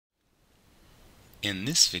In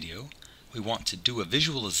this video, we want to do a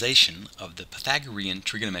visualization of the Pythagorean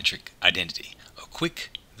trigonometric identity, a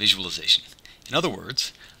quick visualization. In other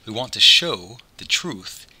words, we want to show the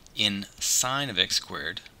truth in sine of x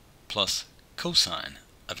squared plus cosine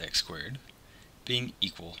of x squared being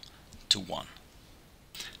equal to 1.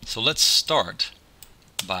 So let's start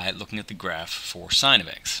by looking at the graph for sine of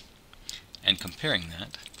x and comparing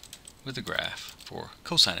that with the graph for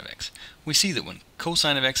cosine of x. We see that when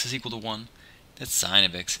cosine of x is equal to 1, that sine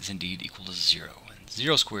of x is indeed equal to 0. And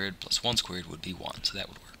 0 squared plus 1 squared would be 1, so that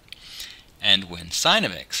would work. And when sine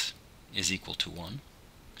of x is equal to 1,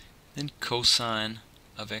 then cosine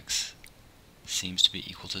of x seems to be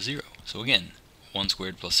equal to 0. So again, 1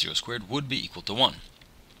 squared plus 0 squared would be equal to 1.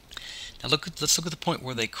 Now let's look at the point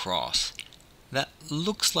where they cross. That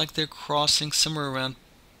looks like they're crossing somewhere around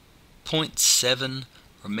 0.7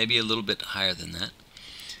 or maybe a little bit higher than that.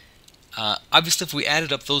 Obviously, if we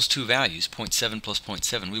added up those two values, 0.7 plus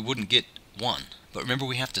 0.7, we wouldn't get 1. But remember,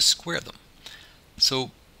 we have to square them.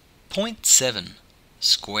 So 0.7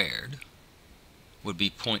 squared would be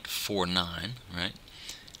 0.49, right?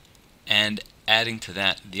 And adding to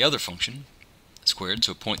that the other function squared,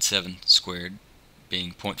 so 0.7 squared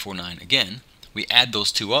being 0.49 again, we add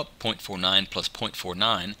those two up. 0.49 plus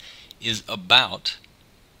 0.49 is about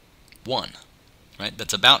 1, right?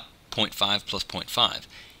 That's about 0.5 plus 0.5.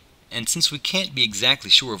 And since we can't be exactly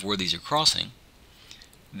sure of where these are crossing,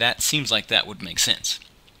 that seems like that would make sense.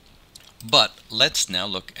 But let's now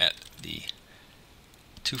look at the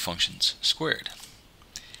two functions squared.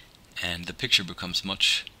 And the picture becomes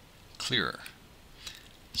much clearer.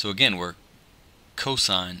 So again, where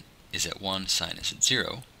cosine is at 1, sine is at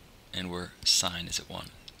 0, and where sine is at 1,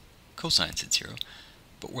 cosine is at 0.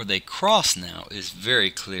 But where they cross now is very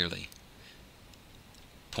clearly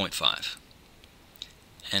 0.5.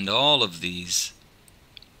 And all of these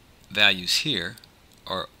values here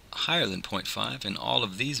are higher than 0.5, and all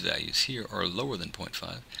of these values here are lower than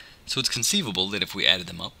 0.5. So it's conceivable that if we added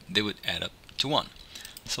them up, they would add up to 1.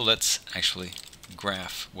 So let's actually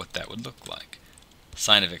graph what that would look like.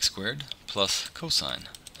 Sine of x squared plus cosine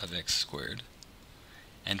of x squared.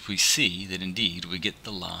 And we see that indeed we get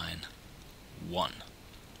the line 1.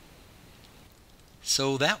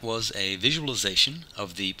 So that was a visualization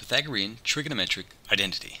of the Pythagorean trigonometric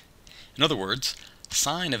identity. In other words,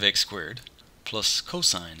 sine of x squared plus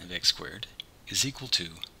cosine of x squared is equal to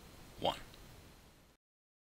 1.